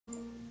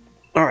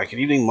Alright, good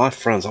evening, my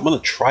friends. I'm going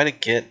to try to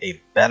get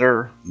a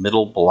better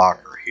middle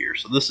blocker here.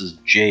 So this is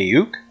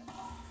Jayuk.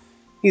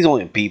 He's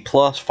only a B+,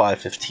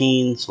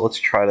 515, so let's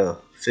try to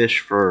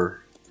fish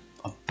for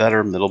a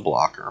better middle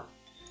blocker.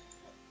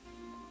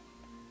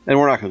 And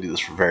we're not going to do this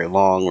for very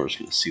long. We're just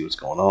going to see what's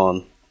going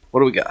on.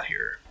 What do we got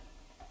here?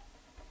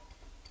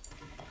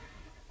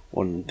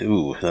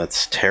 Ooh,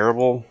 that's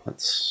terrible.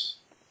 That's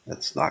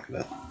not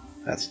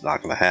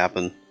gonna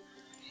happen.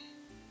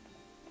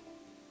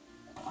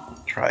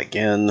 Try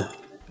again.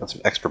 Got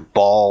some extra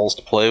balls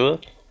to play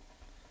with.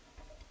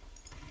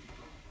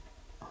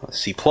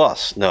 C+.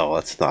 No,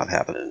 that's not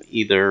happening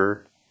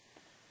either.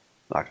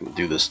 Not gonna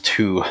do this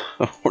too.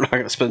 We're not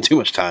gonna spend too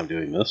much time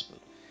doing this, but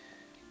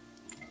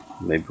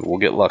maybe we'll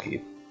get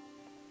lucky.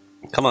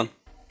 Come on.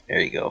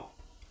 There you go.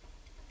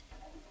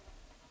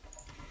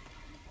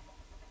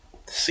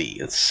 C.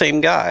 It's the same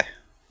guy.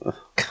 Oh,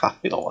 God,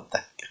 we don't want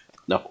that guy.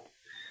 No.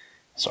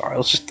 Sorry,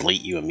 let's just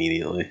delete you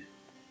immediately.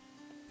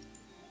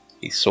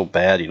 He's so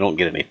bad you don't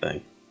get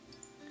anything.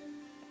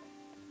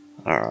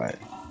 Alright.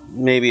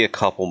 Maybe a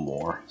couple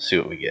more. See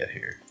what we get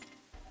here.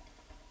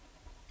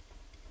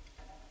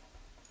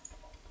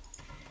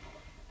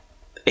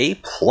 A+.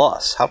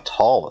 How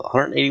tall?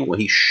 181.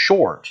 He's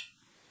short.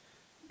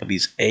 But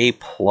he's A+.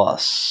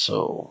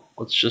 So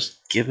let's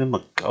just give him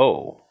a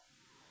go.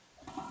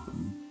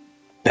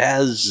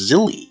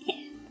 Basili.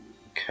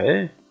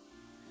 Okay.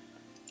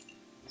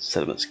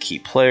 Set him as key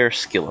player.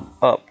 Skill him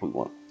up. We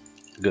want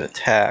a good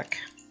attack.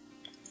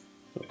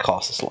 It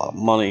costs us a lot of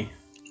money,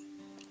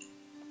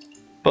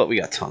 but we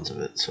got tons of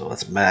it, so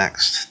that's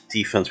maxed.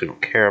 Defense we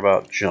don't care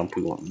about. Jump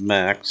we want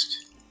maxed.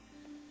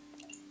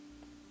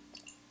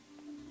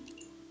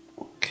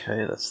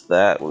 Okay, that's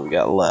that. What do we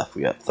got left?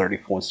 We got 30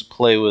 points to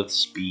play with.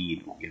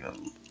 Speed, we'll give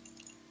him.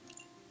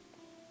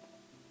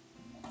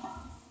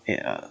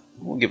 Yeah,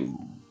 we'll give him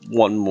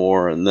one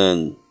more, and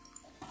then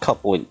a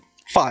couple in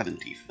 5 in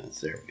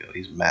defense. There we go.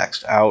 He's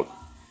maxed out.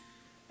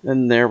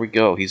 And there we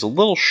go. He's a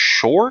little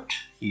short.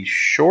 He's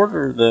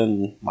shorter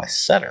than my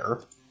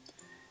setter.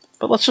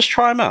 But let's just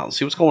try him out and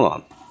see what's going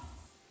on.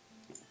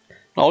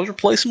 I'll always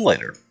replace him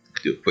later.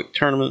 Do a quick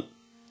tournament.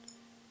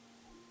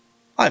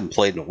 I haven't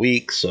played in a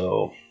week,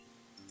 so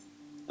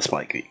this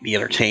might be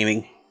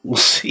entertaining. We'll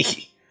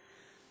see.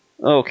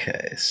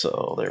 Okay,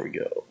 so there we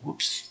go.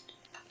 Whoops.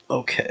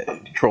 Okay,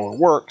 controller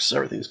works.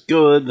 Everything's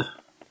good.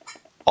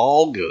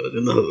 All good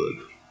in the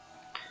hood.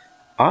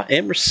 I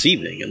am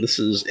receiving, and this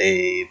is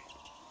a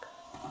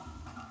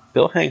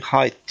Bill Hang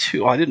High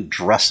 2. Oh, I didn't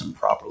dress him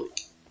properly.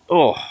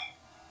 Oh,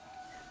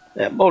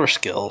 that motor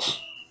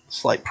skills.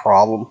 Slight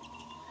problem.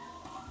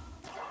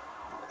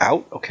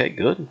 Out. Okay,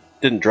 good.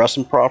 Didn't dress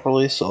him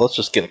properly, so let's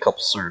just get a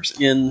couple serves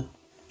in.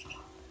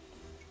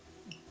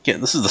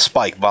 Again, this is the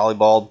Spike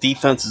Volleyball.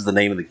 Defense is the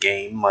name of the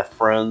game, my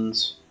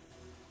friends.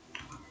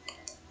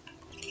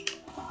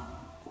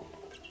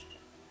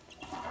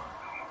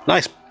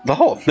 Nice.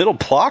 Oh, middle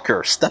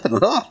blocker. Stepping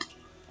it up.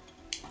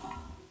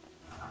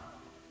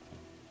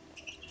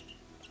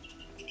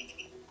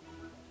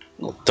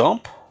 Little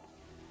dump.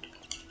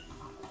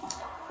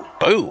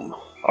 Boom.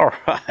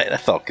 Alright,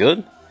 that felt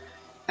good.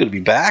 Good to be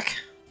back.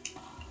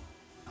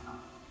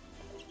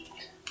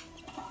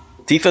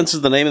 Defense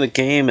is the name of the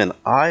game, and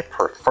I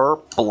prefer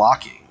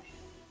blocking.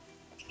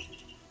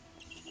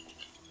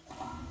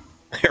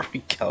 There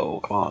we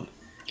go. Come on.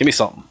 Give me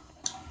something.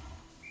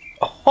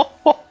 Oh,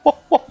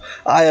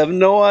 I have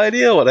no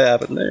idea what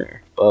happened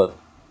there, but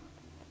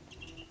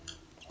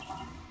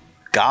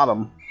got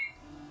him.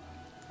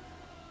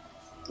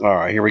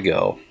 Alright, here we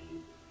go.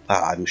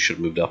 I should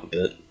have moved up a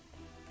bit.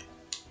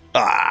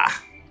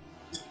 Ah!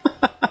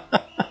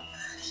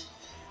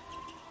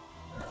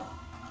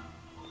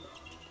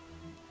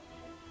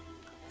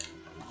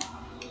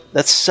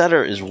 That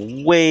setter is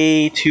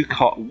way too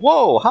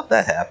Whoa, how'd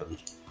that happen?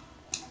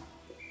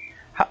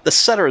 The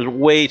setter is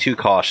way too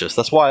cautious.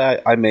 That's why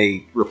I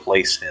may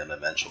replace him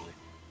eventually.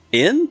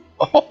 In?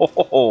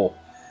 Oh!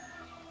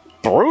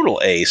 Brutal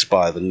ace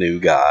by the new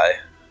guy.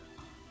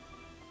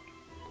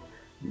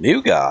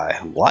 New guy,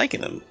 I'm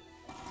liking him.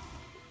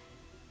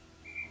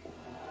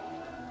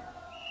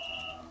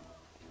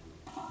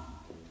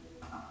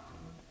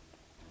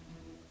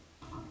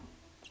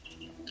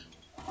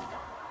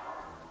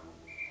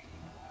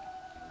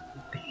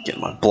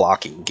 Getting my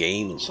blocking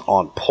game is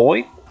on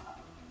point.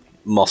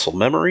 Muscle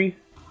memory.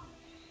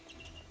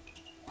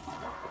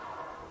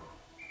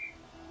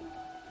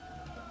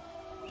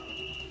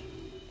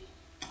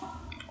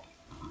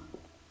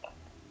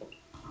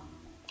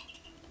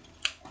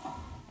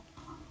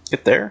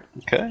 Get there.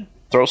 Okay.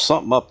 Throw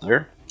something up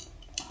there.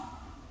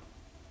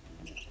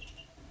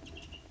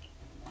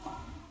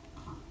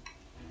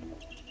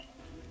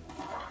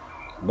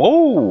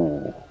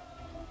 Whoa!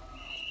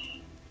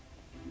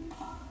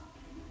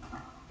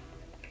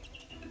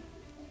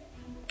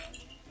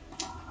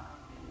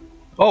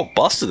 Oh,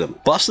 busted him.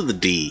 Busted the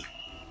D.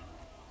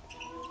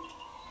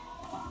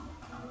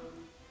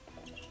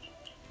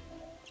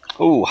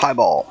 Ooh, high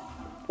ball.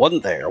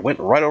 Wasn't there. Went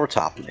right over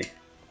top of me.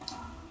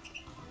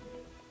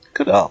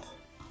 Good up.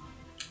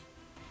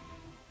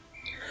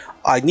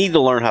 I need to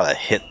learn how to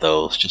hit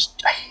those.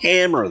 Just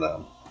hammer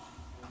them.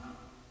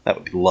 That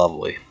would be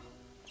lovely.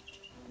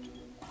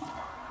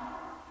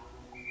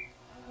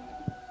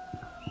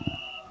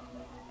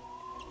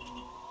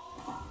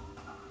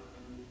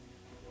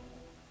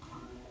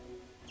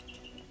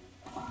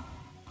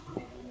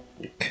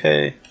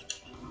 Okay.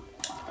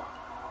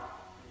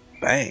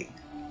 Bang.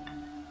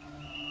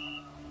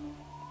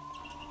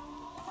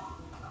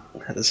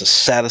 That is a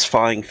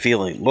satisfying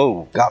feeling.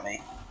 Whoa, got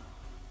me.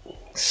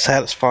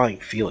 Satisfying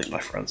feeling, my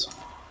friends.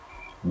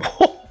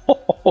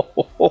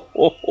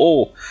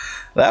 Whoa,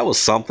 that was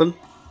something.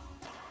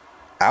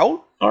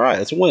 Out? Alright,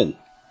 that's a win.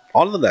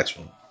 On to the next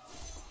one.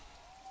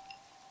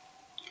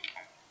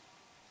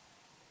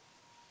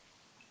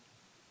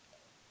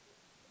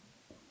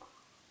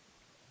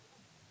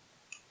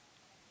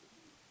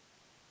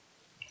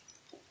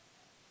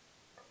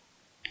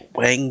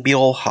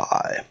 Wangbiel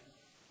High.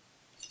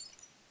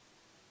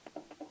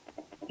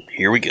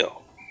 Here we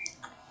go.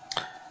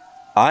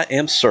 I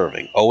am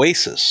serving.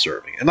 Oasis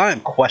serving. And I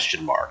am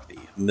question mark, the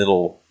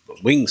middle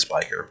wing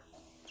spiker.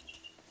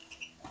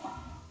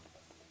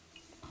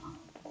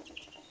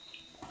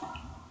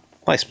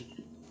 Nice. That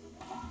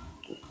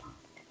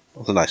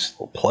was a nice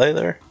little play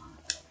there.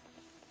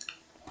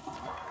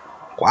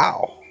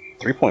 Wow.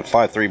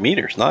 3.53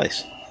 meters.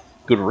 Nice.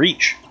 Good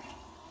reach.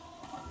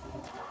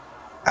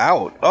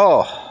 Out.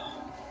 Oh.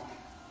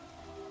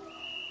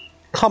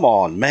 Come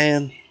on,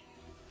 man.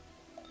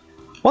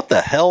 What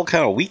the hell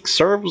kind of weak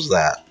serve was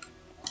that?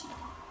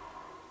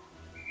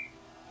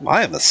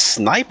 I am a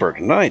sniper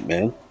tonight,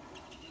 man.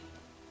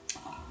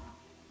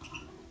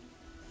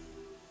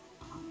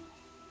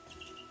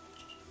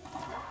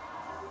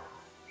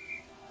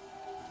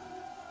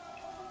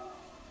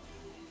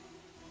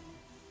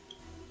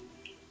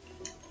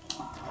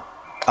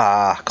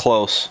 Ah,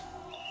 close.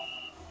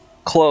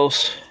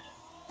 Close.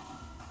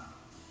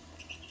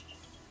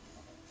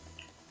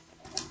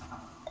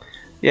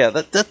 Yeah,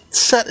 that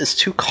set is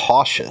too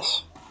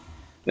cautious. I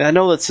mean, I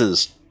know that's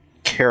his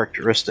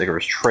characteristic or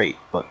his trait,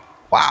 but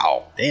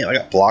wow, damn, I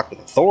got blocked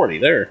with authority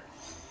there.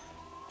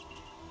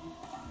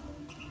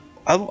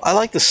 I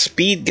like the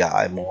speed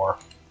guy more.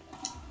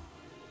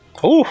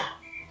 Ooh.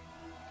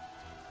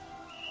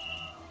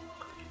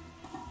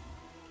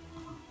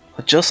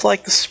 I just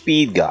like the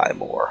speed guy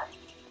more.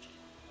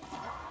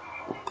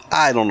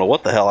 I don't know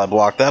what the hell I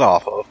blocked that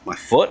off of. My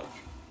foot?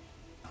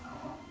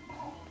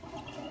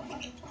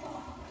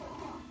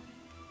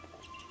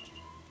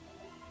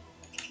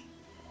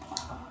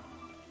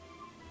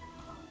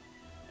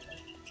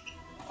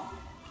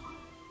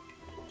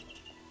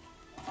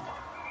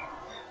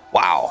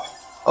 Wow.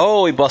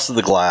 Oh, he busted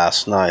the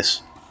glass.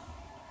 Nice.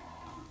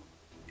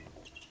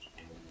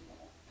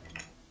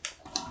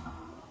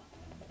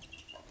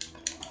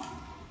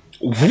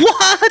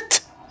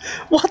 What?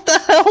 What the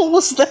hell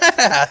was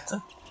that?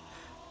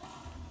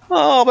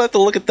 Oh, I'm gonna have to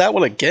look at that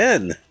one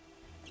again.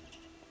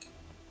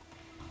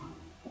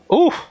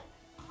 Ooh.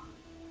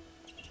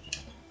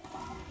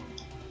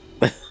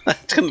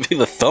 That's gonna be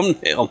the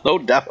thumbnail, no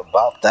doubt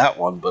about that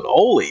one, but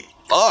holy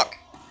fuck.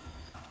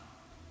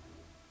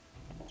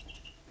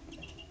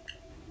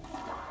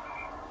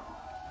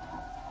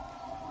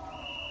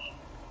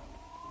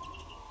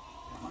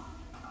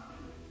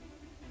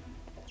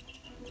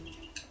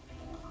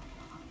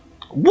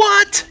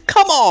 What?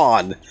 Come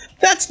on!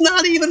 That's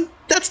not even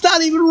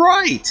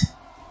right!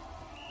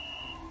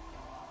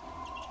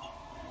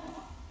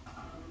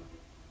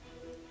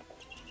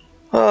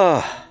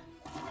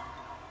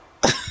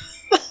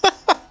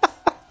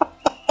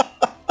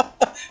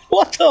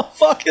 What the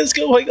fuck is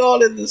going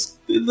on in this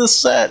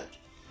set?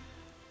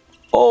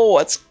 Oh,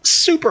 it's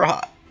super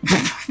hot.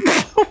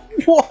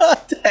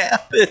 What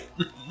happened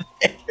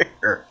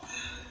there?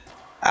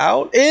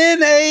 Out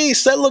in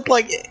ace! That looked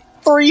like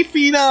 3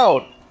 feet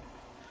out.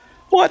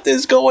 What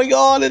is going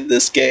on in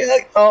this game?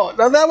 Oh,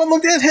 now that one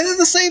looked at hit in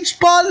the same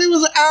spot and it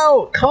was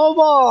out. Come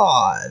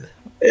on.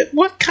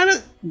 What kind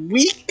of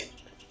weak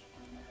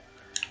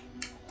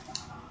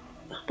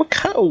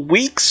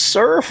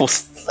serve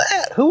was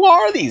that? Who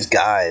are these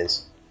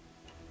guys?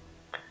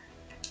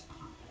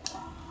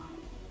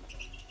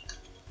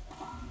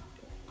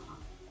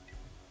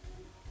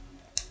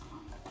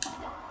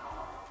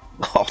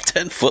 Oh,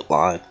 10-foot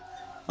line.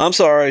 I'm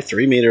sorry,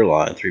 3-meter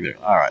line, 3-meter.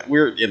 All right,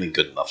 we're in a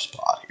good enough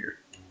spot here.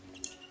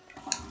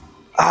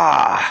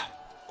 Ah,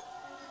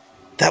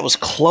 that was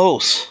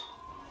close.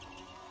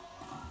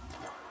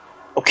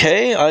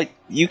 Okay,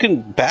 you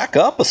can back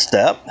up a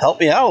step.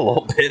 Help me out a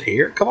little bit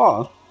here. Come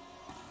on.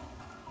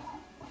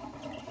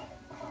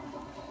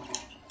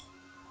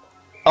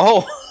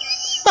 Oh.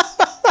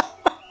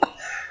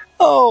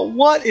 Oh,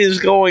 what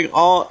is going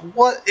on?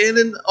 What in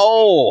an...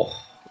 Oh,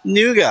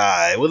 new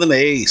guy with an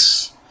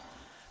ace.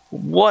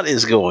 What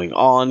is going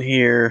on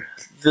here?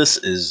 This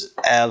is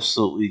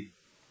absolutely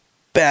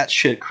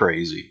batshit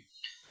crazy.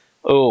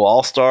 Oh,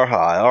 all-star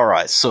high.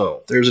 Alright,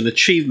 so there's an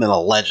achievement,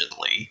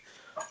 allegedly,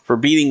 for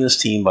beating this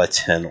team by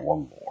 10 or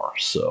more.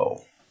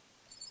 So,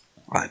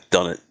 I've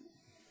done it.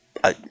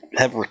 I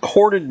have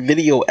recorded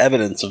video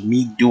evidence of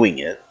me doing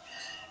it.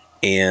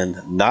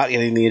 and not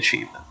getting the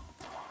achievement.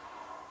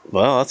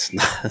 Well, that's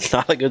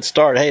not a good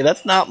start. Hey,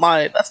 that's not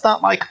my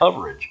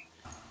coverage.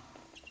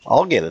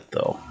 I'll get it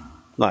though.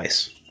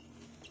 Nice.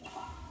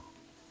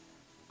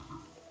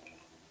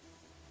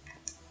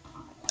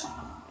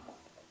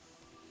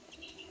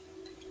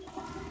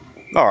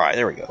 All right,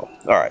 there we go.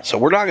 All right, so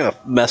we're not gonna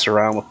mess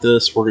around with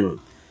this. We're gonna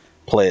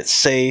play it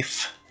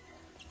safe.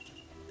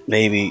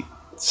 Maybe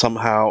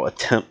somehow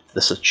attempt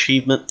this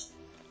achievement.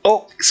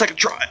 Oh, second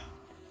try.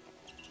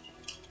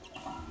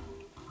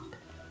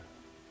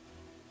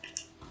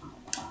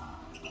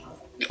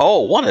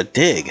 Oh, what a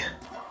dig.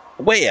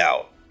 Way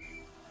out.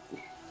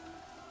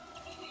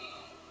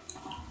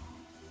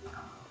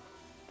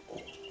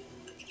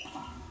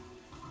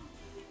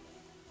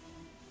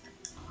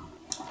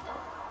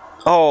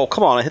 Oh,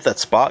 come on, I hit that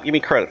spot. Give me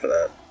credit for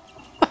that.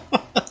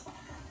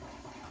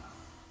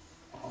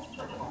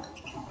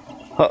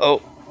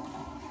 Uh-oh.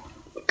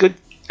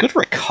 Good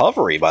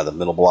recovery by the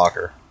middle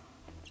blocker.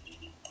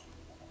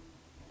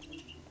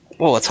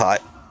 Whoa, that's high.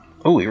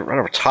 Oh, he went right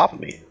over top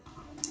of me.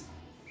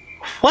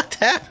 What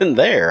happened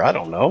there? I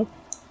don't know.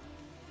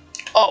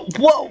 Oh,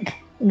 whoa!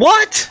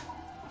 What?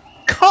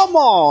 Come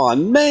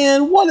on,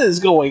 man! What is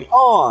going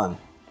on?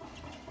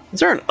 Is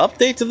there an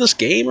update to this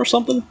game or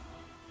something?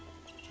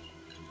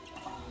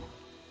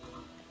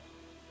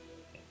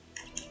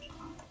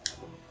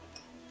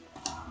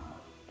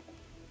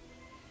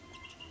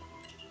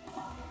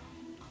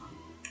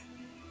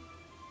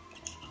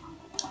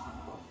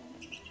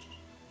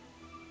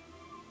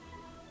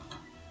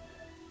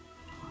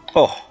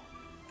 Oh.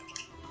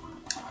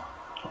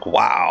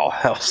 Wow,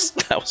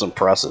 that was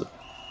impressive.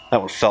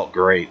 That one felt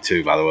great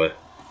too, by the way.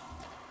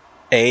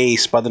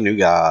 Ace by the new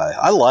guy.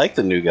 I like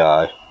the new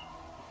guy.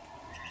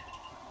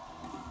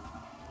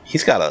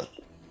 He's got a...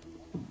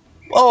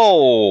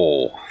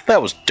 Oh,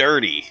 that was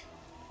dirty.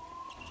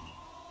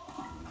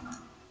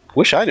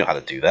 Wish I knew how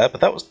to do that,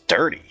 but that was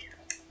dirty.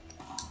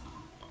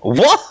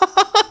 What?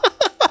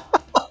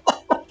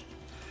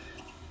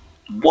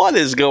 What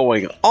is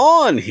going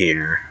on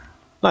here?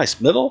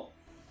 Nice middle.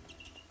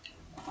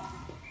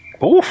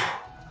 Oof.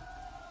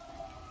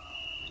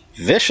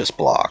 Vicious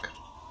block.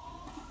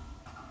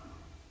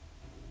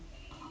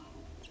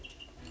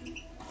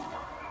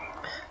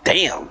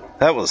 Damn,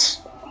 that was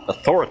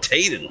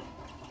authoritative.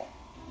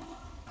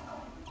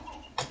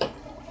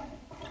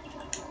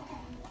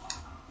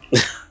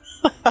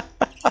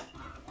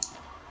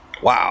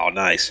 Wow,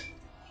 nice.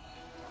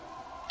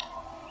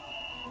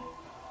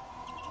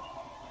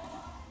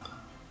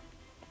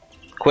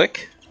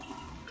 Quick.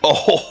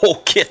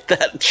 Oh, get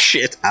that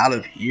shit out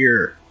of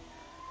here.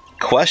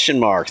 Question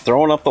mark,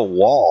 throwing up the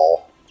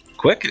wall.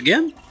 Quick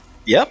again?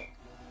 Yep.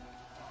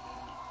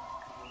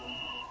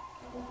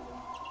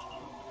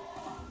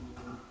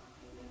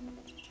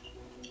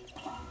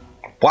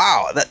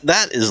 Wow,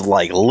 that is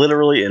like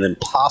literally an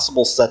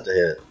impossible set to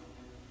hit.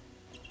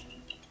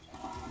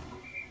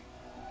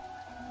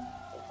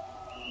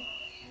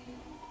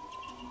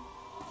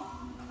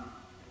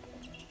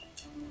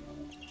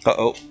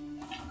 Uh-oh.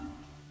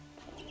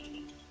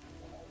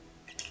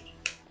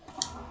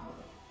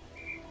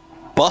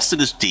 Busted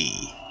his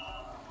D.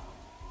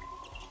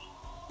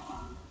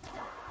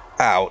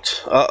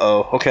 Out.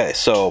 Uh-oh. Okay,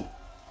 so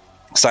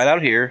side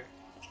out here.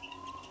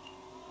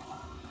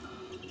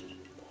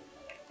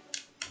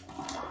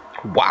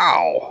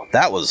 Wow,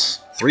 that was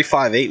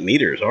 358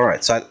 meters. All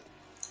right, side.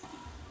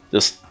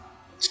 Just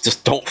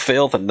don't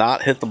fail to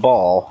not hit the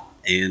ball,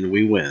 and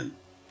we win.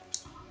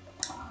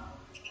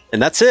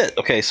 And that's it.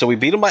 Okay, so we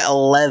beat him by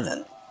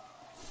 11.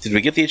 Did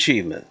we get the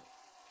achievement?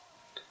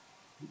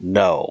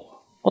 No.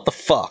 What the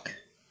fuck?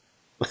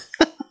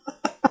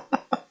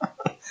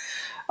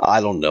 I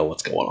don't know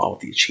what's going on with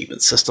the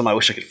achievement system. I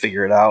wish I could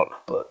figure it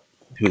out, but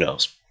who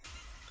knows?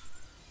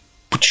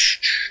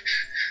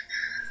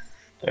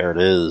 There it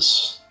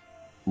is.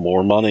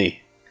 More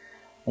money.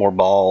 More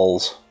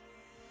balls.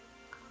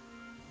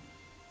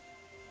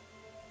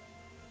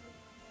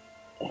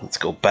 Let's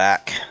go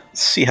back.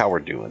 See how we're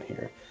doing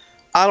here.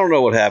 I don't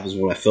know what happens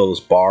when I fill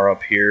this bar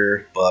up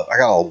here, but I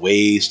got a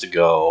ways to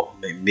go.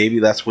 Maybe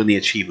that's when the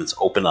achievements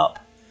open up.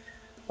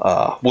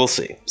 We'll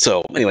see.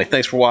 So, anyway,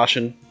 thanks for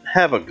watching.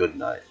 Have a good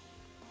night.